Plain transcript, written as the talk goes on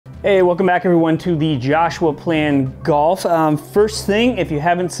Hey, welcome back everyone to the Joshua Plan Golf. First thing, if you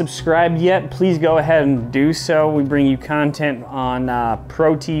haven't subscribed yet, please go ahead and do so. We bring you content on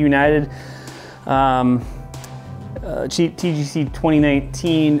Protee United, TGC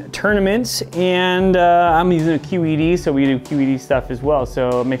 2019 tournaments, and I'm using a QED, so we do QED stuff as well.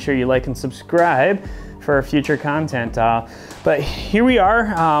 So make sure you like and subscribe for future content. But here we are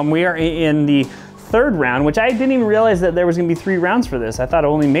in the third round, which I didn't even realize that there was gonna be 3 rounds for this. I thought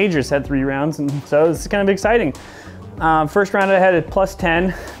only majors had 3 rounds, and so it's kind of exciting. First round I had a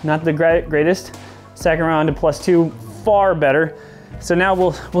 +10, not the greatest. Second round a +2, far better. So now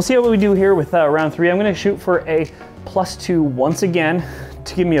we'll see what we do here with round 3. I'm gonna shoot for a +2 once again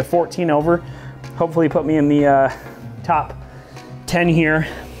to give me a 14 over. Hopefully put me in the top 10 here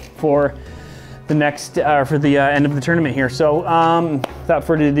for the next, for the end of the tournament here. So without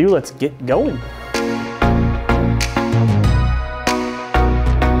further ado, let's get going.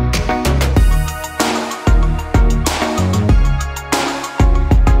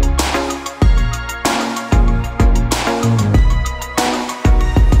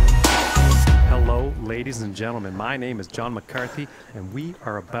 Ladies and gentlemen, my name is John McCarthy, and we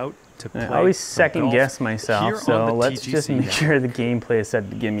are about to play. I always second guess myself, so let's just make sure the gameplay is set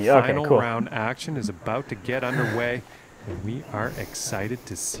to give me. Okay, cool. Final round action is about to get underway, and we are excited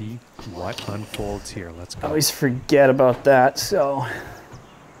to see what unfolds here. Let's go. I always forget about that, so I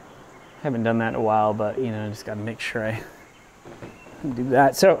haven't done that in a while, but you know, I just got to make sure I do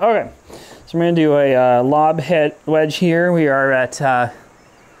that. So, okay, so we're gonna do a lob head wedge here. We are at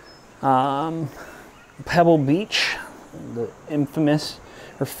Pebble Beach, the infamous,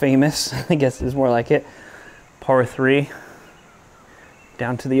 or famous, I guess is more like it, par 3,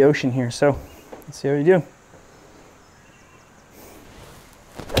 down to the ocean here. So let's see how we do.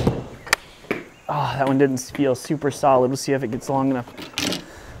 Oh, that one didn't feel super solid. We'll see if it gets long enough.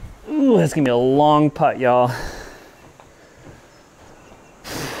 Ooh, that's gonna be a long putt, y'all.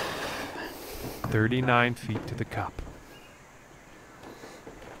 39 feet to the cup.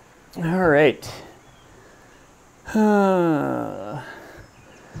 All right. A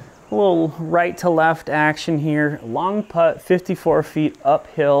little right to left action here. Long putt, 54 feet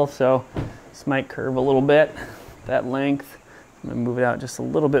uphill, so this might curve a little bit, that length. I'm gonna move it out just a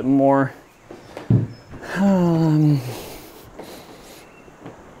little bit more. I'm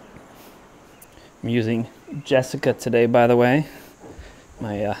using Jessica today, by the way,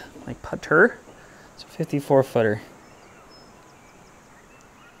 my putter. It's a 54 footer.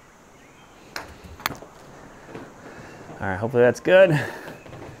 All right, hopefully that's good.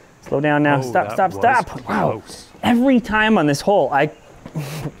 Slow down now. Stop. Wow. Close. Every time on this hole,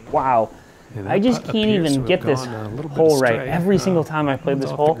 wow. Yeah, I just can't even get this hole right. Every single time I played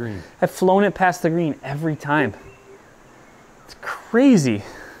this hole, I've flown it past the green every time. It's crazy.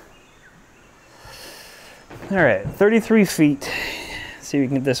 All right, 33 feet. Let's see if we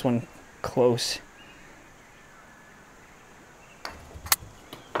can get this one close.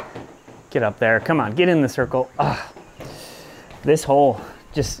 Get up there. Come on, get in the circle. Ah. This hole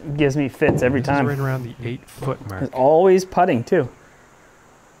just gives me fits every time. Right around the 8-foot mark. It's always putting too.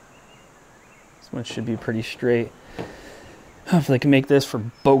 This one should be pretty straight. Hopefully I can make this for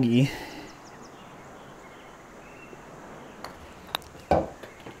bogey.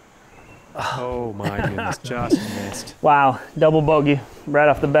 Oh my goodness, just missed. Wow, double bogey right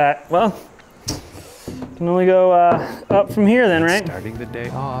off the bat. Well, can only go up from here then, right? Starting the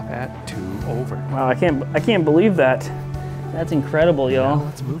day off at 2 over. Wow, I can't believe that. That's incredible, y'all. Now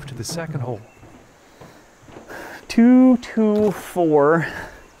let's move to the second hole. 2, 2, 4.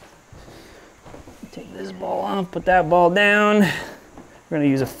 Take this ball off, put that ball down. We're gonna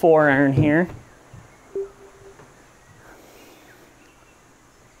use a 4-iron here.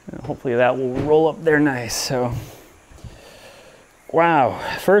 And hopefully that will roll up there nice. So, wow,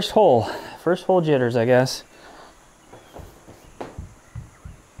 first hole jitters, I guess.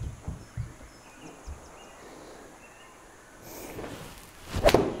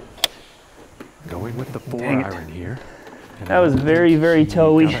 Going with the 4-iron here. And that was very, very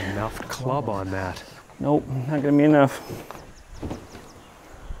toey. Got enough club on that. Nope, not gonna be enough.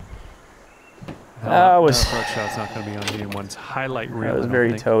 That shot's not gonna be on anyone's highlight reel. That was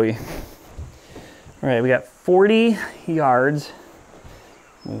very toey. All right, we got 40 yards.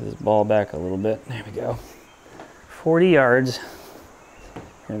 Move this ball back a little bit. There we go. 40 yards.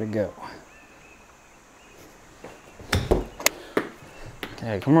 Here we go.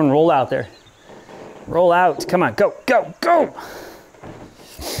 Okay, come on, roll out there. Roll out. Come on, go, go, go.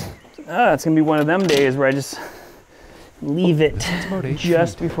 It's gonna be one of them days where I just leave it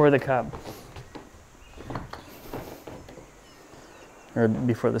just before the cup. Or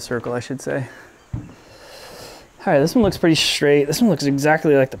before the circle, I should say. All right, this one looks pretty straight. This one looks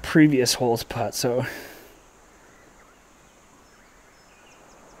exactly like the previous hole's putt, so.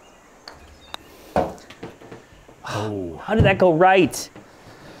 Oh. How did that go right?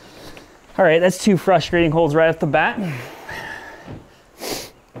 All right, that's 2 frustrating holes right off the bat.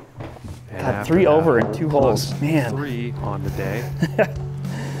 Got 3 over in 2 holes. Man. 3 on the day.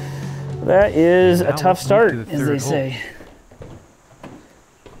 That is a Now tough let's start, move to the as they third say.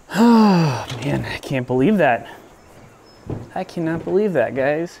 Oh, man, I can't believe that. I cannot believe that,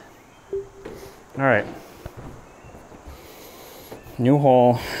 guys. All right. New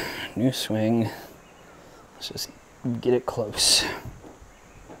hole, new swing. Let's just get it close.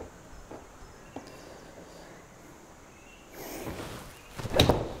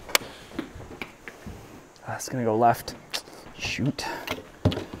 It's gonna go left. Shoot.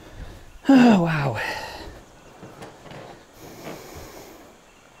 Oh, wow.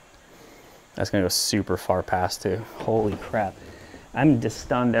 That's gonna go super far past too. Holy crap. I'm just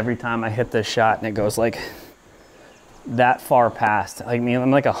stunned every time I hit this shot and it goes like that far past. I mean,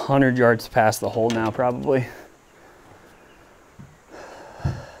 I'm like 100 yards past the hole now, probably.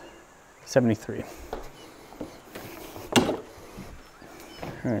 73. All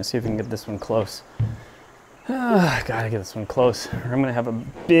right, see if we can get this one close. Gotta get this one close. Or I'm gonna have a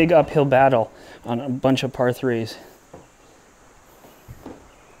big uphill battle on a bunch of par 3s.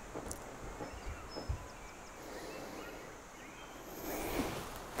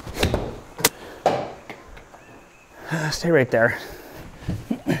 Stay right there.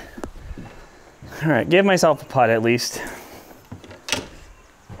 All right, give myself a putt at least.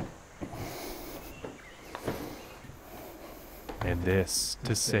 And this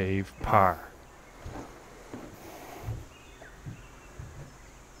to save par.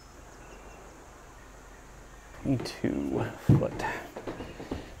 .2 foot.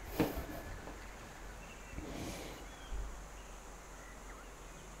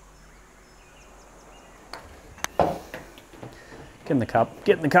 Get in the cup.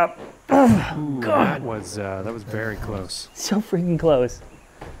 Get in the cup. Oh, God. That was very close. So freaking close.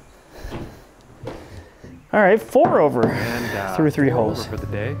 All right, 4 over And through 3 4 holes. over for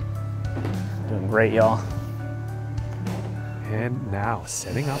the day. Doing great, y'all. And now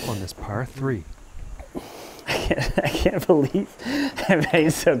setting up on this par 3. I can't believe I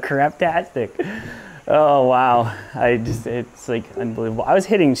made so craptastic. Oh, wow. It's like unbelievable. I was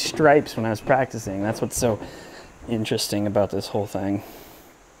hitting stripes when I was practicing. That's what's so interesting about this whole thing.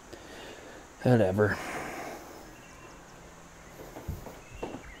 Whatever.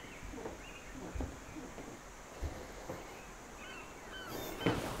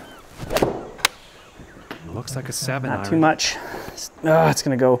 Looks like a 7 Not iron. too much. Oh, it's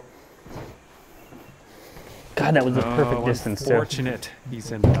going to go. God, that was the perfect distance, too. Unfortunate.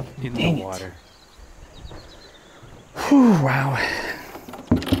 He's ended up in Dang the it. water. Whew, wow.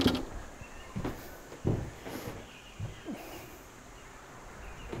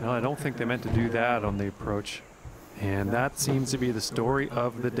 Well, I don't think they meant to do that on the approach. And that seems to be the story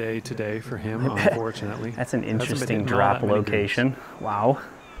of the day today for him, unfortunately. That's an Hasn't been interesting hitting all drop that many location. Wow.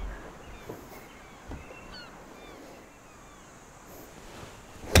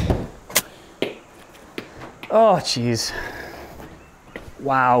 Oh, jeez.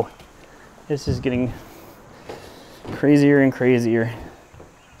 Wow. This is getting crazier and crazier.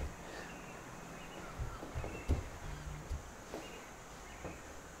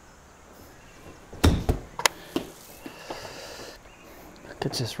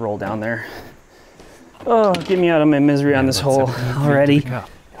 Could just roll down there. Oh, get me out of my misery on this hole already.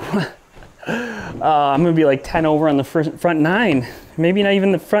 I'm gonna be like 10 over on the front 9. Maybe not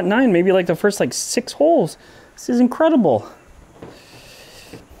even the front 9, maybe like the first like 6 holes. This is incredible.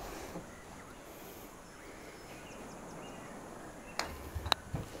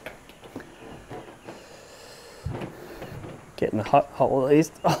 Getting the hole at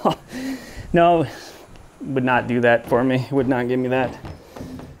least. Oh, no, would not do that for me. Would not give me that.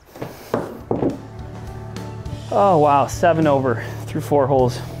 Oh wow, 7 over through 4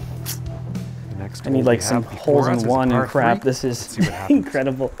 holes. Next I need like some holes in one and crap. This is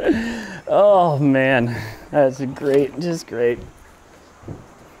incredible. Oh man, that's great, just great.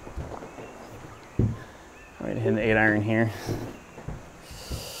 I'm gonna hit an 8-iron here.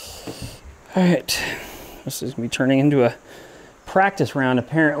 All right, this is gonna be turning into a practice round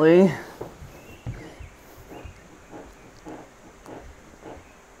apparently.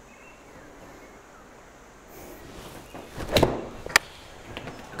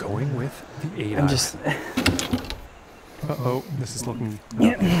 Going with the 8-iron. I'm just. Uh-oh, this is looking...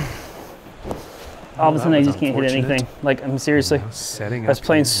 all of a sudden I was just can't hit unfortunate. anything. Like, I'm seriously, Now setting I was up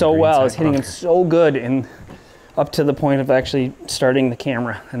playing the so well, I was greenside hitting him bunker. so good, and up to the point of actually starting the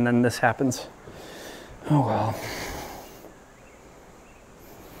camera, and then this happens. Oh well.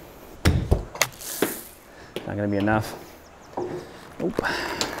 Not gonna be enough. Nope.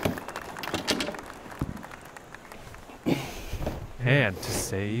 And to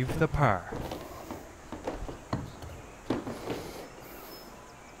save the par.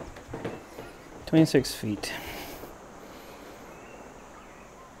 "26 feet.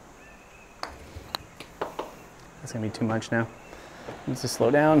 That's gonna be too much now. Needs to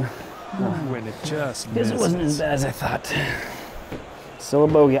slow down. Ooh, and it just Guess it wasn't as misses. bad as I thought. Still a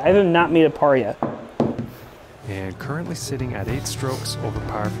bogey. I have not made a par yet. And currently sitting at 8 strokes over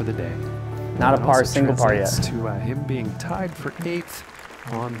par for the day. Not a That par, also single par yet. translates to him being tied for 8th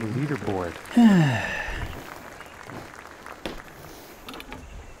on the leaderboard.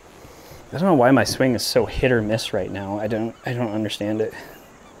 I don't know why my swing is so hit or miss right now. I don't understand it.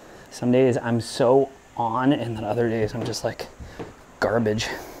 Some days I'm so on, and then other days I'm just like garbage.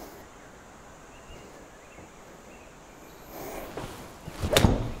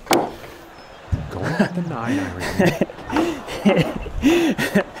 Going with the 9 iron.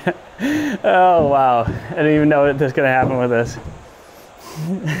 Oh wow. I didn't even know that this gonna happen with this.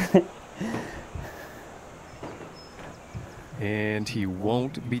 And he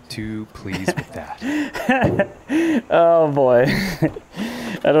won't be too pleased with that. Oh boy.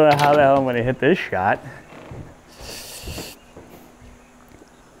 I don't know how the hell I'm gonna hit this shot.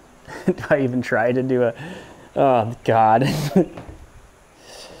 Do I even try to do a, oh God.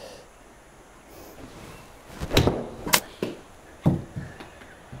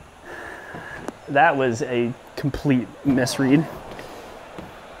 That was a complete misread.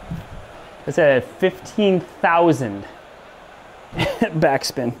 It's a 15,000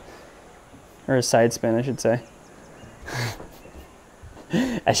 backspin, or a side spin, I should say.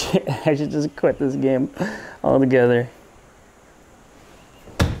 I should just quit this game altogether.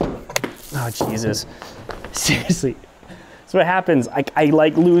 Oh Jesus! Seriously, that's what happens. I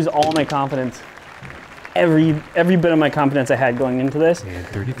like lose all my confidence. Every bit of my confidence I had going into this And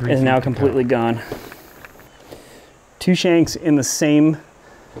 33 is feet now to completely go. gone. 2 shanks in the same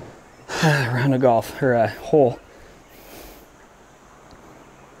round of golf, or hole.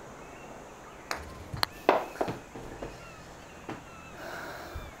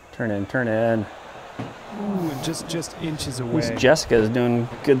 Turn in, turn in. Ooh, and just inches away. At least Jessica's doing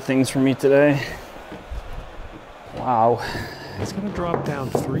good things for me today. Wow. He's going to drop down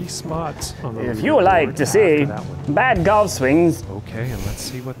 3 spots on the If you would like leaderboard to after see that one. bad golf swings, Okay, and let's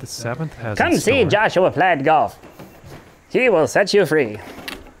see what the 7th has come in see store. Joshua Plaid Golf. He will set you free.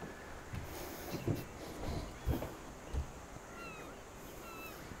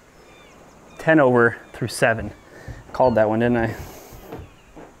 "10 over through 7. Called that one, didn't I?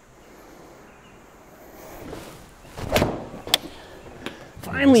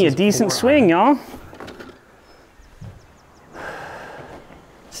 Finally, a This is decent 4 swing, y'all.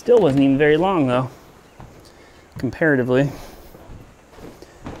 Still wasn't even very long, though, comparatively.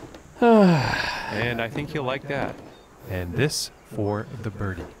 And I think you'll like that. And this for the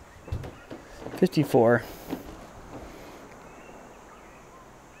birdie. 54.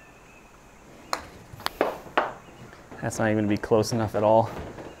 That's not even going to be close enough at all.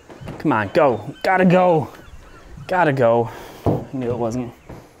 Come on, go. Gotta go. Gotta go. I knew it wasn't.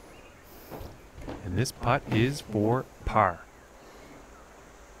 And this putt is for par.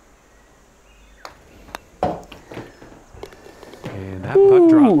 And that putt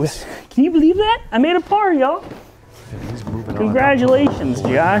drops. Can you believe that? I made a par, y'all. And he's moving on. Congratulations,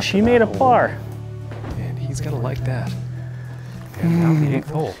 Josh. You made a par. And he's going to like that. And now the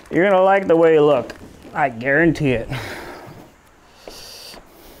 8th hole. You're going to like the way you look. I guarantee it.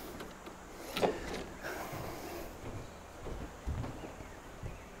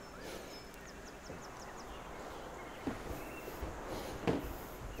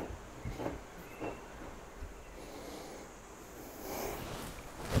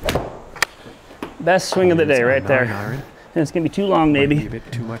 Best swing of the day right there. 9 iron. And it's going to be too long, Might be maybe. a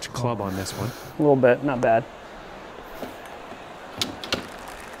bit too much club on this one. A little bit, not bad.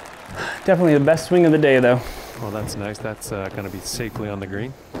 Definitely the best swing of the day, though. Well, that's nice. That's going to be safely on the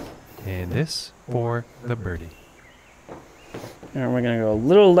green. And this for the birdie. And we're going to go a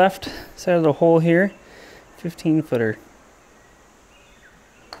little left side of the hole here. 15-footer.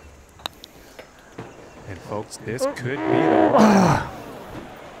 And folks, this could be the one.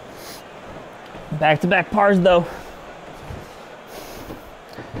 Back-to-back pars, though.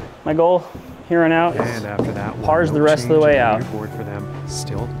 My goal here on out And after that, pars no the rest of the change way in out. leaderboard for them.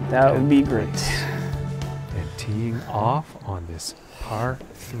 Still That would 10th be great. place. teeing off on this par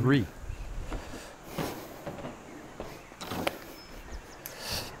 3.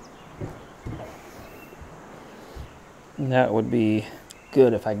 That would be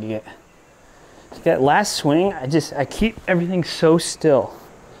good if I could get that last swing. I keep everything so still,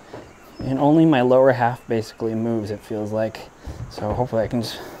 and only my lower half basically moves, it feels like. So hopefully I can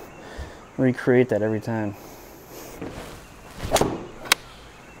just recreate that every time.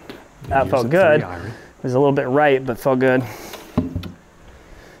 That felt good. It was a little bit right, but felt good.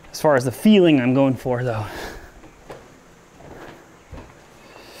 As far as the feeling I'm going for, though.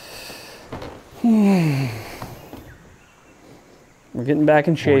 We're getting back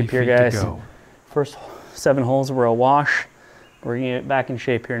in shape here, guys. First 7 holes were a wash. We're gonna get back in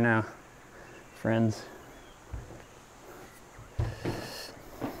shape here now, friends.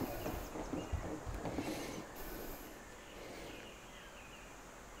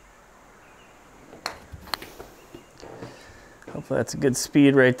 Hopefully that's a good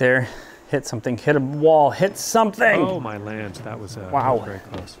speed right there. Hit something, hit a wall, hit something. Oh, my land, that was wow. Very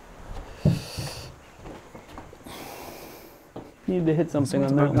close. Need to hit something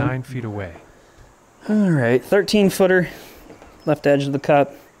on that about one. 9 feet away. All right, 13 footer, left edge of the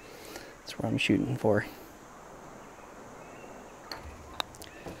cup. That's where I'm shooting for.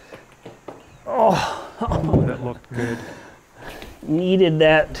 Oh, that looked good. Needed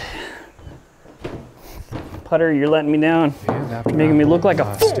that. Putter, you're letting me down. And after making me look like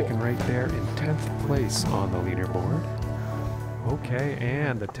a fool. Sticking right there in 10th place on the leaderboard. Okay,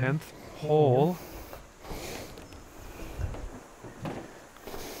 and the 10th hole.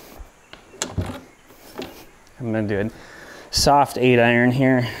 I'm gonna do a soft 8-iron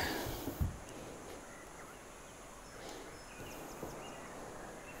here.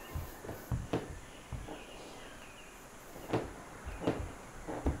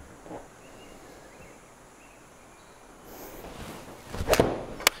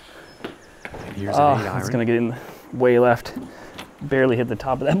 Here's an 8-iron. It's gonna get in the way left. Barely hit the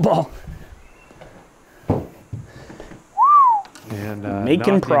top of that ball. And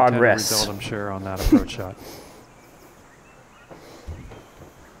making not progress. The result, I'm sure, on that approach shot.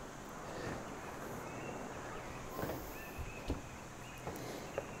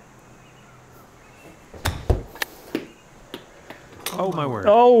 Oh my word!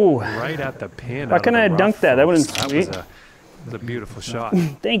 Oh, right at the pin. Why couldn't I have dunked that? That would have been sweet. That was a beautiful shot.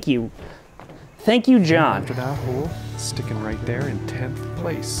 Thank you. Thank you, John. After that hole, sticking right there in 10th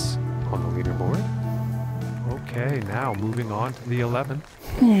place on the leaderboard. Okay, now moving on to the 11th.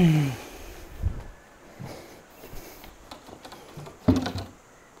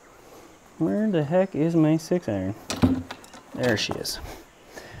 Where the heck is my 6-iron? There she is.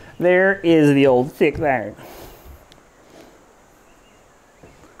 There is the old 6-iron.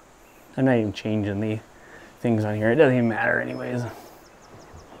 I'm not even changing the things on here. It doesn't even matter anyways.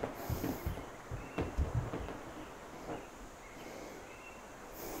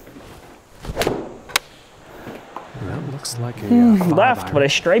 That looks like a left, 5-iron. but I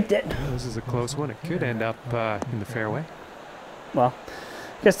striped it. This is a close one. It could end up in the fairway. Well,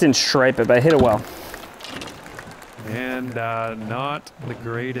 I guess didn't stripe it, but I hit it well. And not the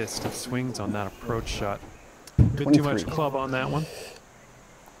greatest of swings on that approach shot. Bit too much club on that one.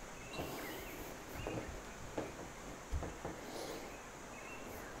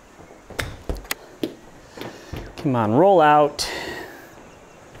 Come on, roll out.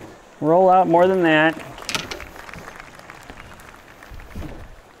 Roll out more than that.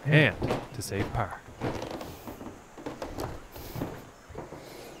 And to save par.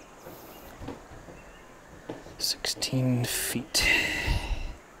 $16 feet.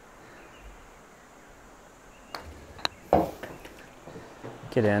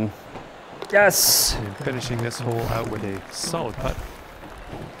 Get in. Yes! And finishing this hole out with a solid putt.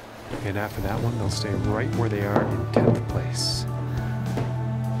 And after that one, they'll stay right where they are in 10th place.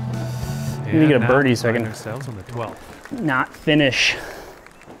 I need to get a birdie so I can ourselves on the 12th. Not finish.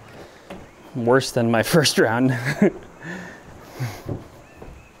 Worse than my first round.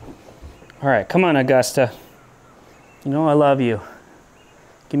 All right, come on, Augusta. You know I love you.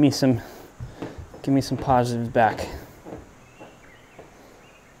 Give me some positives back.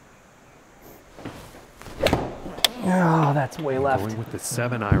 Oh, that's way left. Going with the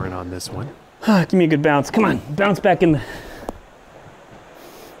 7-iron on this one. Give me a good bounce. Come on, bounce back in.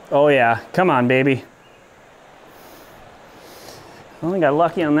 Oh yeah, come on, baby. I only got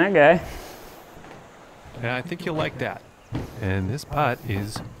lucky on that guy. Yeah, I think you'll like that. And this putt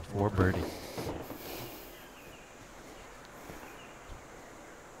is for birdie.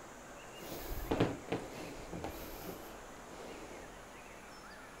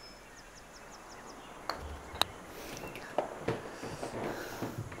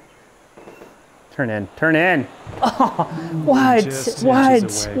 Turn in, turn in. Oh, what? Just What?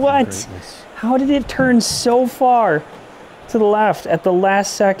 inches away from What? greatness. How did it turn so far to the left at the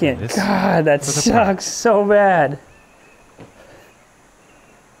last second? This God, that for the sucks so bad.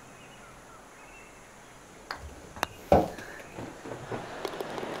 At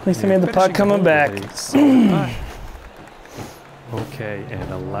least I made the putt Finishing coming hole back. with a solid putt. Okay,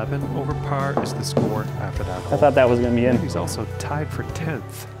 and 11 over par is the score after that hole. I thought that was gonna be in. He's also tied for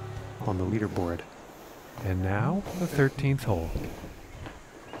 10th on the leaderboard. And now the 13th hole.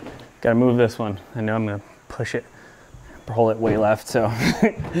 Gotta move this one. I know I'm gonna push it, roll it way left, so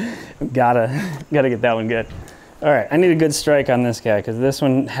gotta get that one good. All right, I need a good strike on this guy because this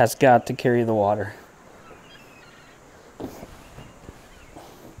one has got to carry the water.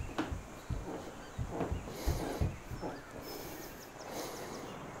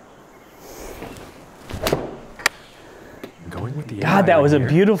 Going with the God, that was a here.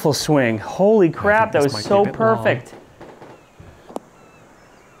 beautiful swing. Holy crap, that this was might be so a bit long. perfect.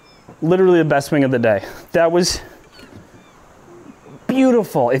 Literally the best swing of the day. That was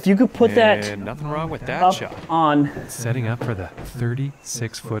beautiful. If you could put that And nothing wrong with that up shot. on Setting up for the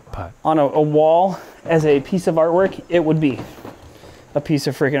 36-foot putt. a wall as a piece of artwork, it would be a piece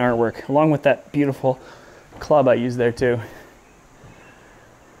of freaking artwork, along with that beautiful club I used there too.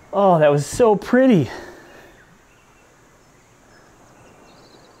 Oh, that was so pretty.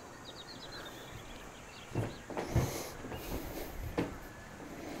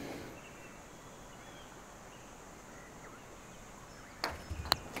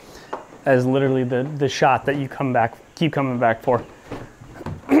 That is literally the shot that you keep coming back for.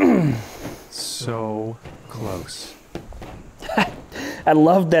 So close. I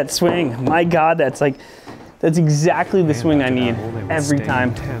love that swing. My God, that's exactly the And swing I after that need hole, they would every stay in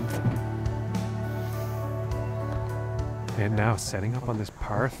time. 10th. And now setting up on this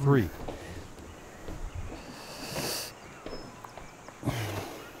par 3. All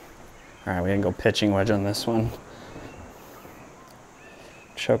right, we can go pitching wedge on this one.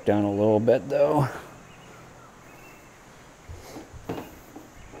 Choke down a little bit though.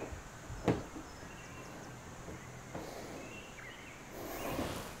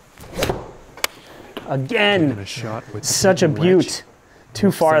 Again, And a shot with such a the wedge. beaut. Too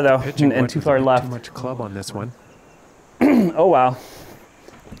Looks far like the though, pitching and wedge too was a far bit left. Too much club on this one. Oh wow.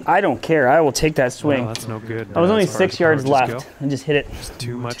 I don't care. I will take that swing. Well, that's no good. I was only as far 6 as yards approaches left go. and just hit it Just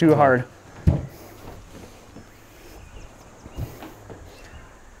too much. too club. hard.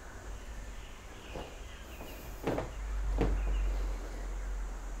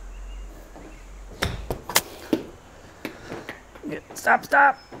 Stop,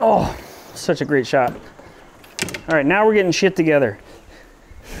 stop. Oh, such a great shot. All right, now we're getting shit together.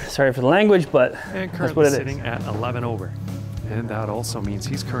 Sorry for the language, but And that's currently what it sitting is. at 11 over. And that also means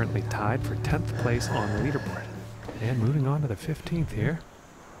he's currently tied for 10th place on the leaderboard. And moving on to the 15th here.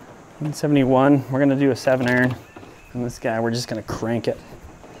 171. We're gonna do a 7-iron. And this guy, we're just gonna crank it.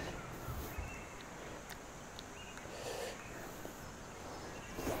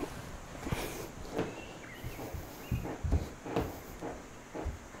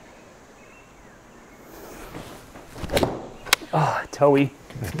 Oh, toey.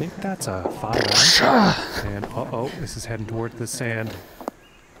 I think that's a 5-iron. And uh-oh, this is heading towards the sand.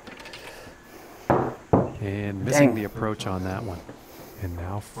 And missing Dang. the approach on that one. And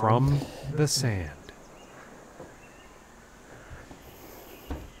now from the sand.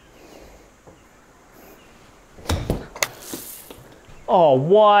 Oh,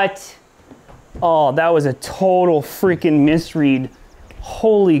 what? Oh, that was a total freaking misread.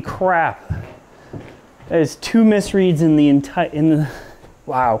 Holy crap. That is 2 misreads in the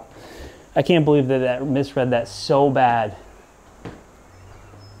wow. I can't believe that misread that so bad.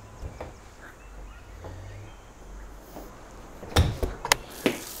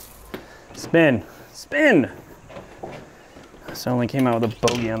 Spin, spin. So I only came out with a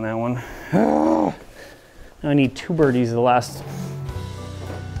bogey on that one. Now I need 2 birdies the last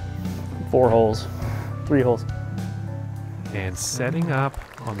 4 holes, 3 holes. And setting up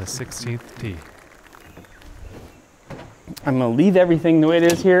on the 16th tee. I'm gonna leave everything the way it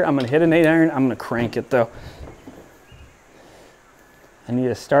is here. I'm gonna hit an 8-iron. I'm gonna crank it though. I need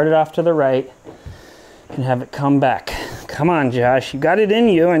to start it off to the right and have it come back. Come on, Josh, you got it in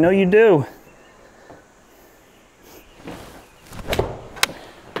you. I know you do.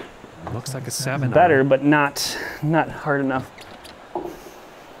 Looks like a 7-iron. Better, but not hard enough.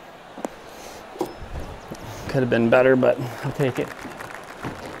 Could have been better, but I'll take it.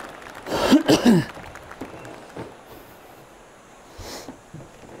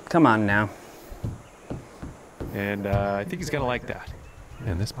 Come on now. And I think he's going to like that.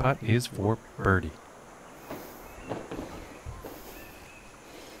 And this putt is for birdie.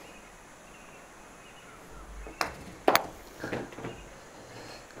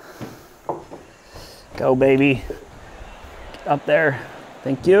 Go, baby. Get up there.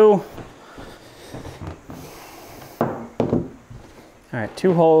 Thank you. All right,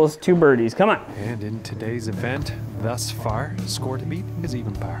 2 holes, 2 birdies. Come on. And in today's event, thus far, score to beat is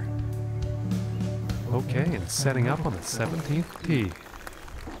even par. Okay, and setting up on the 17th tee.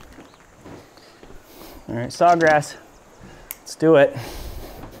 All right, Sawgrass. Let's do it.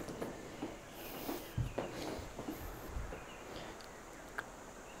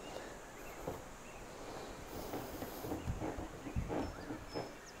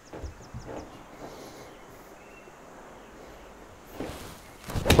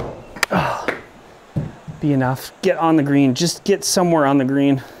 Be enough. Get on the green. Just get somewhere on the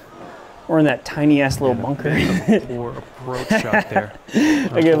green. Or in that tiny ass little bunker. A poor approach shot there.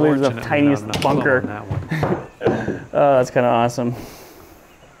 I can't believe the tiniest not enough bunker. on that one. Oh, that's kind of awesome.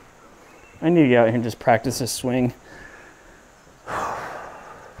 I need to get out here and just practice this swing.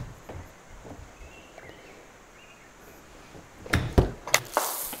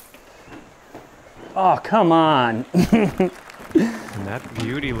 Oh, come on. And that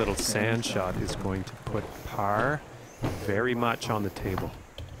beauty little sand shot is going to put par very much on the table.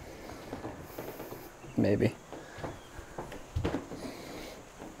 Maybe.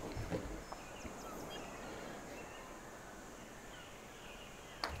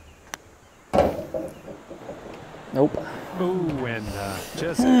 Nope. Ooh, and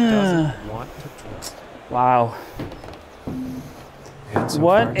just doesn't want to trust. Wow. And so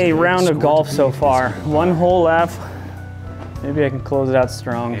What far a today, round of score golf to so beat is far. even 1 par. hole left. Maybe I can close it out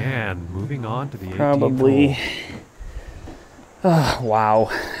strong. And moving on to the 18th Probably. hole. Wow.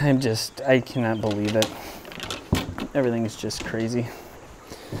 I cannot believe it. Everything is just crazy.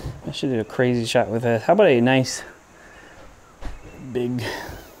 I should do a crazy shot with it. How about a nice big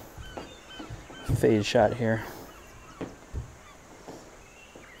fade shot here?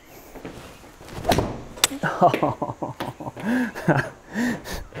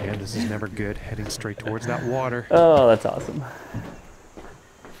 And this is never good, heading straight towards that water. Oh, that's awesome.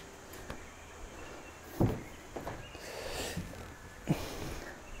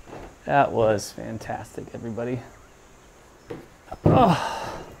 That was fantastic, everybody. Oh.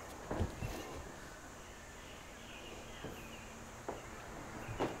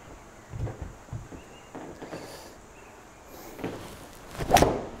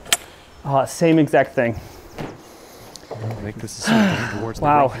 Oh, same exact thing. We'll make this a swing towards the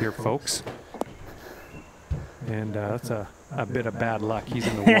Wow. rough here, folks. And that's a bit of bad luck. He's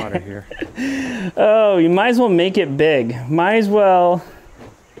in the water here. Oh, you might as well make it big. Might as well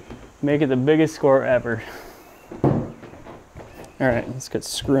make it the biggest score ever. All right, let's get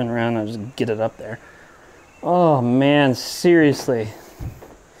screwing around. I'll just get it up there. Oh man, seriously.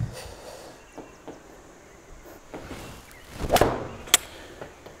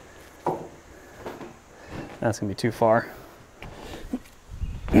 That's gonna be too far.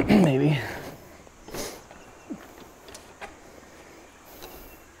 Maybe.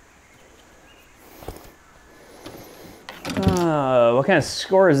 What kind of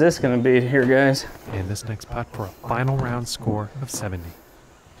score is this gonna be here, guys? And this next putt for a final round score of 70.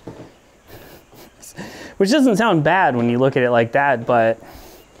 Which doesn't sound bad when you look at it like that, but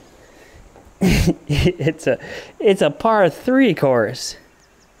it's a par 3 course.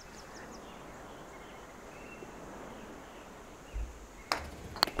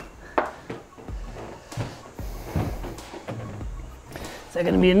 Is that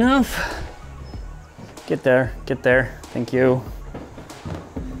gonna be enough? Get there, get there. Thank you.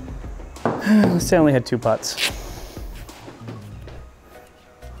 Let's say I only had 2 putts.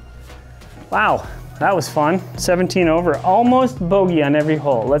 Wow, that was fun. 17 over, almost bogey on every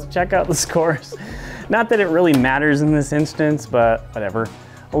hole. Let's check out the scores. Not that it really matters in this instance, but whatever.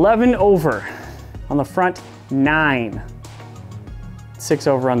 11 over on the front 9. 6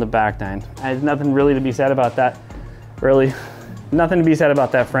 over on the back 9. There's nothing really to be said about that. Really, nothing to be said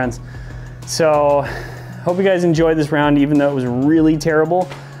about that, friends. So, hope you guys enjoyed this round, even though it was really terrible.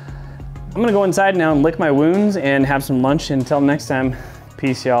 I'm gonna go inside now and lick my wounds and have some lunch. Until next time,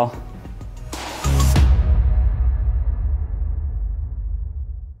 peace, y'all.